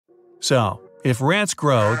So, if rats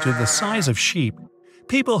grow to the size of sheep,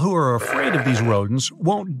 people who are afraid of these rodents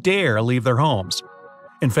won't dare leave their homes.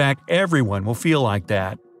 In fact, everyone will feel like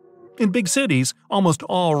that. In big cities, almost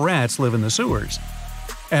all rats live in the sewers.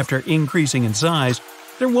 After increasing in size,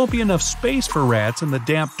 there won't be enough space for rats in the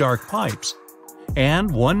damp, dark pipes.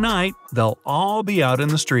 And one night, they'll all be out in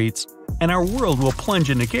the streets, and our world will plunge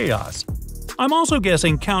into chaos. I'm also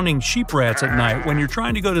guessing counting sheep rats at night when you're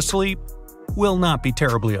trying to go to sleep will not be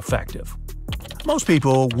terribly effective. Most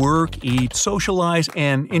people work, eat, socialize,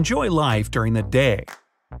 and enjoy life during the day.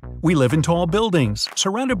 We live in tall buildings,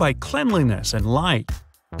 surrounded by cleanliness and light.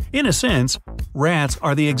 In a sense, rats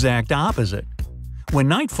are the exact opposite. When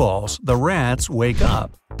night falls, the rats wake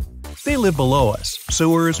up. They live below us.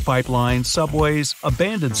 Sewers, pipelines, subways,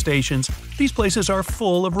 abandoned stations – these places are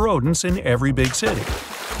full of rodents in every big city.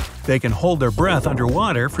 They can hold their breath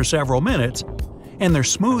underwater for several minutes, and their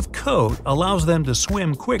smooth coat allows them to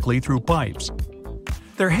swim quickly through pipes.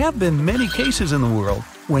 There have been many cases in the world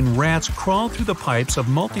when rats crawled through the pipes of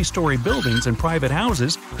multi-story buildings and private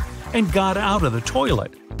houses and got out of the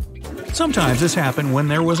toilet. Sometimes this happened when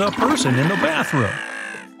there was a person in the bathroom.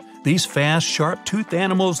 These fast, sharp-toothed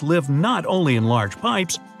animals live not only in large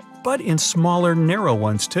pipes, but in smaller, narrow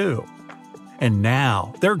ones too. And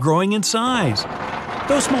now they're growing in size.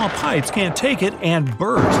 Those small pipes can't take it and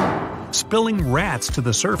burst, spilling rats to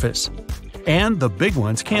the surface. And the big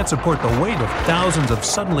ones can't support the weight of thousands of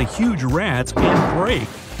suddenly huge rats and break.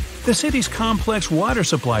 The city's complex water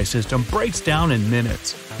supply system breaks down in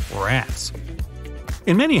minutes. Rats.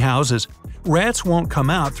 In many houses, rats won't come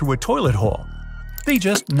out through a toilet hole. They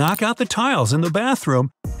just knock out the tiles in the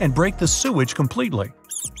bathroom and break the sewage completely.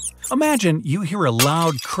 Imagine you hear a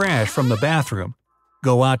loud crash from the bathroom,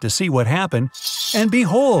 go out to see what happened, and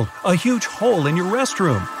behold, a huge hole in your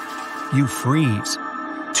restroom. You freeze.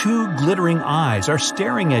 Two glittering eyes are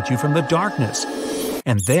staring at you from the darkness.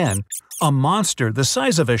 And then, a monster the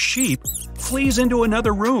size of a sheep flees into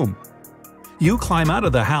another room. You climb out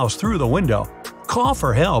of the house through the window, call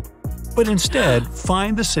for help, but instead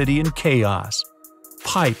find the city in chaos.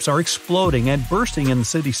 Pipes are exploding and bursting in the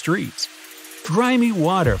city streets. Grimy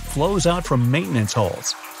water flows out from maintenance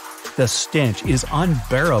holes. The stench is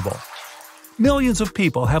unbearable. Millions of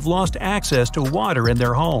people have lost access to water in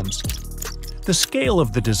their homes. The scale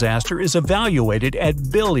of the disaster is evaluated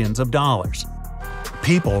at billions of dollars.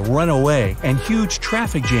 People run away and huge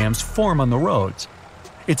traffic jams form on the roads.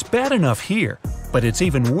 It's bad enough here, but it's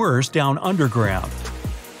even worse down underground.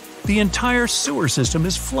 The entire sewer system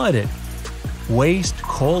is flooded. Waste,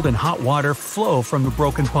 cold, and hot water flow from the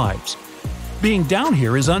broken pipes. Being down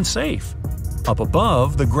here is unsafe. Up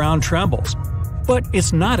above, the ground trembles. But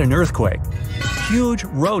it's not an earthquake. Huge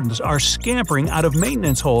rodents are scampering out of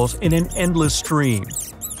maintenance holes in an endless stream.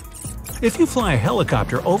 If you fly a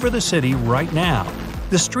helicopter over the city right now,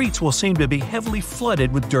 the streets will seem to be heavily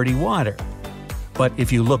flooded with dirty water. But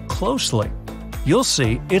if you look closely, you'll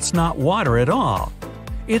see it's not water at all.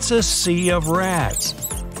 It's a sea of rats.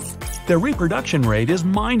 Their reproduction rate is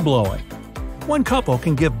mind-blowing. One couple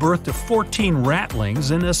can give birth to 14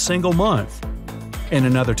 ratlings in a single month. In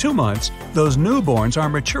another 2 months, those newborns are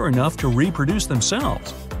mature enough to reproduce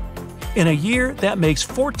themselves. In a year, that makes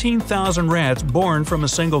 14,000 rats born from a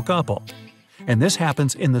single couple. And this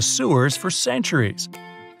happens in the sewers for centuries.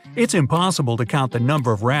 It's impossible to count the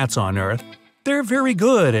number of rats on Earth. They're very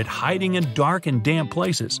good at hiding in dark and damp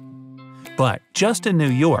places. But just in New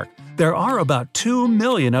York, there are about 2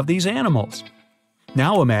 million of these animals.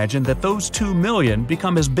 Now imagine that those 2 million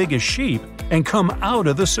become as big as sheep and come out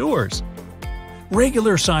of the sewers.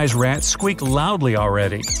 Regular-sized rats squeak loudly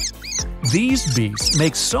already. These beasts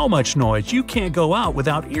make so much noise you can't go out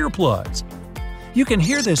without earplugs. You can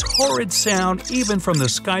hear this horrid sound even from the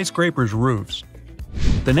skyscraper's roofs.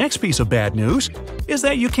 The next piece of bad news is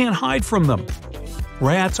that you can't hide from them.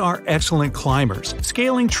 Rats are excellent climbers,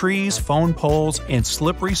 scaling trees, phone poles, and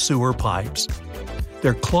slippery sewer pipes.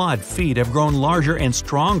 Their clawed feet have grown larger and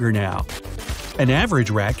stronger now. An average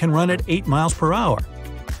rat can run at 8 miles per hour.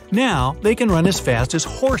 Now they can run as fast as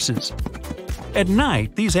horses. At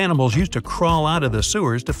night, these animals used to crawl out of the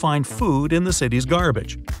sewers to find food in the city's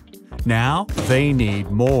garbage. Now they need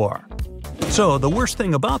more. So the worst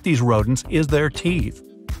thing about these rodents is their teeth.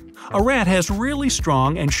 A rat has really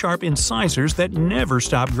strong and sharp incisors that never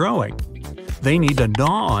stop growing. They need to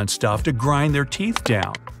gnaw on stuff to grind their teeth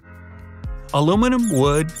down. Aluminum,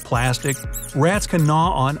 wood, plastic, rats can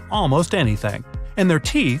gnaw on almost anything, and their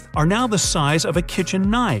teeth are now the size of a kitchen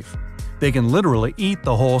knife. They can literally eat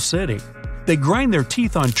the whole city. They grind their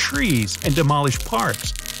teeth on trees and demolish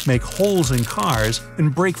parks, make holes in cars,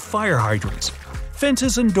 and break fire hydrants.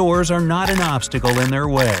 Fences and doors are not an obstacle in their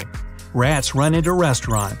way. Rats run into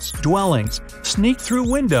restaurants, dwellings, sneak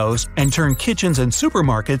through windows, and turn kitchens and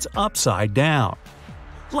supermarkets upside down.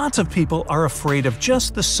 Lots of people are afraid of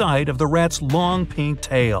just the sight of the rat's long pink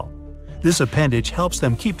tail. This appendage helps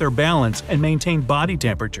them keep their balance and maintain body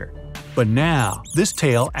temperature. But now, this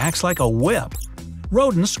tail acts like a whip.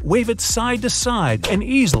 Rodents wave it side to side and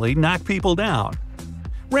easily knock people down.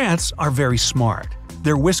 Rats are very smart.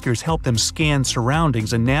 Their whiskers help them scan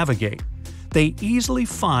surroundings and navigate. They easily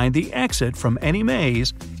find the exit from any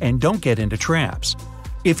maze and don't get into traps.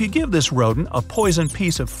 If you give this rodent a poisoned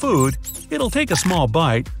piece of food, it'll take a small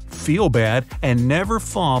bite, feel bad, and never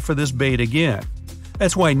fall for this bait again.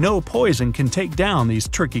 That's why no poison can take down these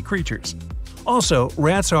tricky creatures. Also,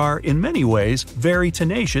 rats are, in many ways, very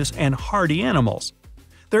tenacious and hardy animals.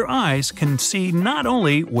 Their eyes can see not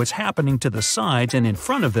only what's happening to the sides and in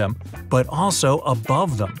front of them, but also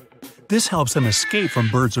above them. This helps them escape from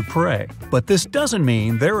birds of prey, but this doesn't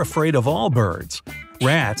mean they're afraid of all birds.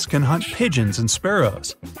 Rats can hunt pigeons and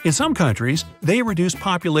sparrows. In some countries, they reduce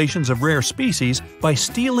populations of rare species by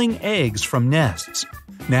stealing eggs from nests.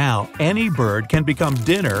 Now, any bird can become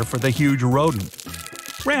dinner for the huge rodent.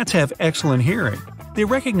 Rats have excellent hearing. They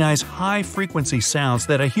recognize high-frequency sounds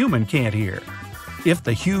that a human can't hear. If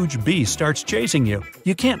the huge beast starts chasing you,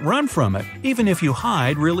 you can't run from it, even if you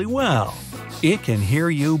hide really well. It can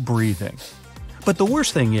hear you breathing. But the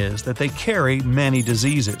worst thing is that they carry many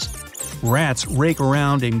diseases. Rats rake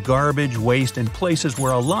around in garbage, waste, and places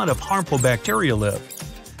where a lot of harmful bacteria live.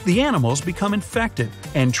 The animals become infected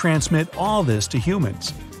and transmit all this to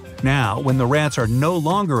humans. Now, when the rats are no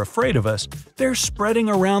longer afraid of us, they're spreading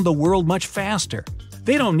around the world much faster.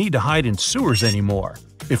 They don't need to hide in sewers anymore.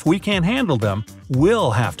 If we can't handle them,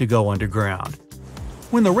 we'll have to go underground.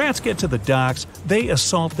 When the rats get to the docks, they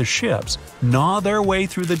assault the ships, gnaw their way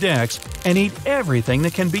through the decks, and eat everything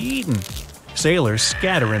that can be eaten. Sailors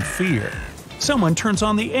scatter in fear. Someone turns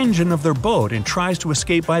on the engine of their boat and tries to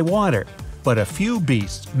escape by water, but a few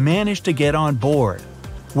beasts manage to get on board.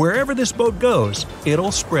 Wherever this boat goes,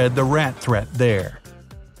 it'll spread the rat threat there.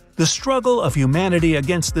 The struggle of humanity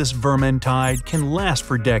against this vermin tide can last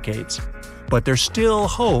for decades. But there's still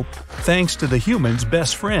hope thanks to the human's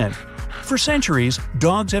best friend. For centuries,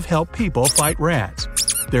 dogs have helped people fight rats.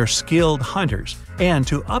 They're skilled hunters, and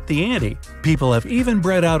to up the ante, people have even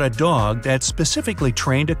bred out a dog that's specifically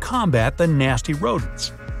trained to combat the nasty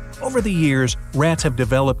rodents. Over the years, rats have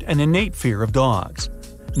developed an innate fear of dogs.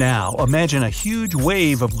 Now, imagine a huge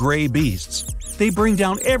wave of gray beasts. They bring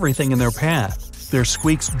down everything in their path, their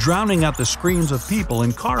squeaks drowning out the screams of people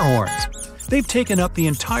and car horns. They've taken up the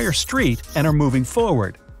entire street and are moving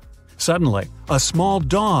forward. Suddenly, a small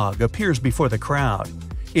dog appears before the crowd.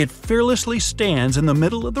 It fearlessly stands in the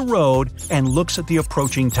middle of the road and looks at the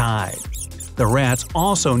approaching tide. The rats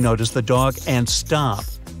also notice the dog and stop.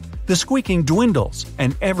 The squeaking dwindles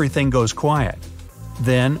and everything goes quiet.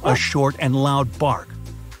 Then a short and loud bark.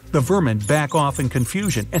 The vermin back off in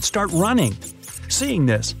confusion and start running. Seeing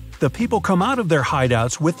this, the people come out of their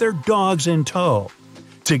hideouts with their dogs in tow.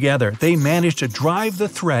 Together, they manage to drive the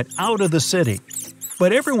threat out of the city.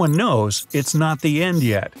 But everyone knows it's not the end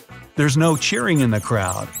yet. There's no cheering in the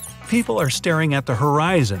crowd. People are staring at the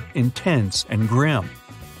horizon, intense and grim.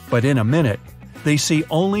 But in a minute, they see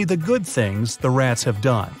only the good things the rats have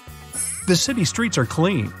done. The city streets are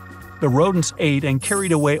clean. The rodents ate and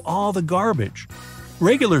carried away all the garbage.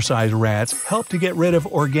 Regular-sized rats help to get rid of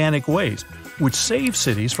organic waste, which saves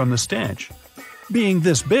cities from the stench. Being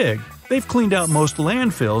this big, they've cleaned out most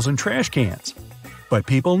landfills and trash cans. But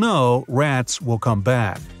people know rats will come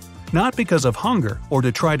back. Not because of hunger or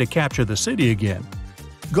to try to capture the city again.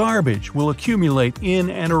 Garbage will accumulate in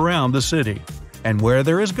and around the city. And where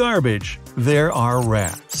there is garbage, there are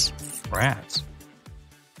rats. Rats.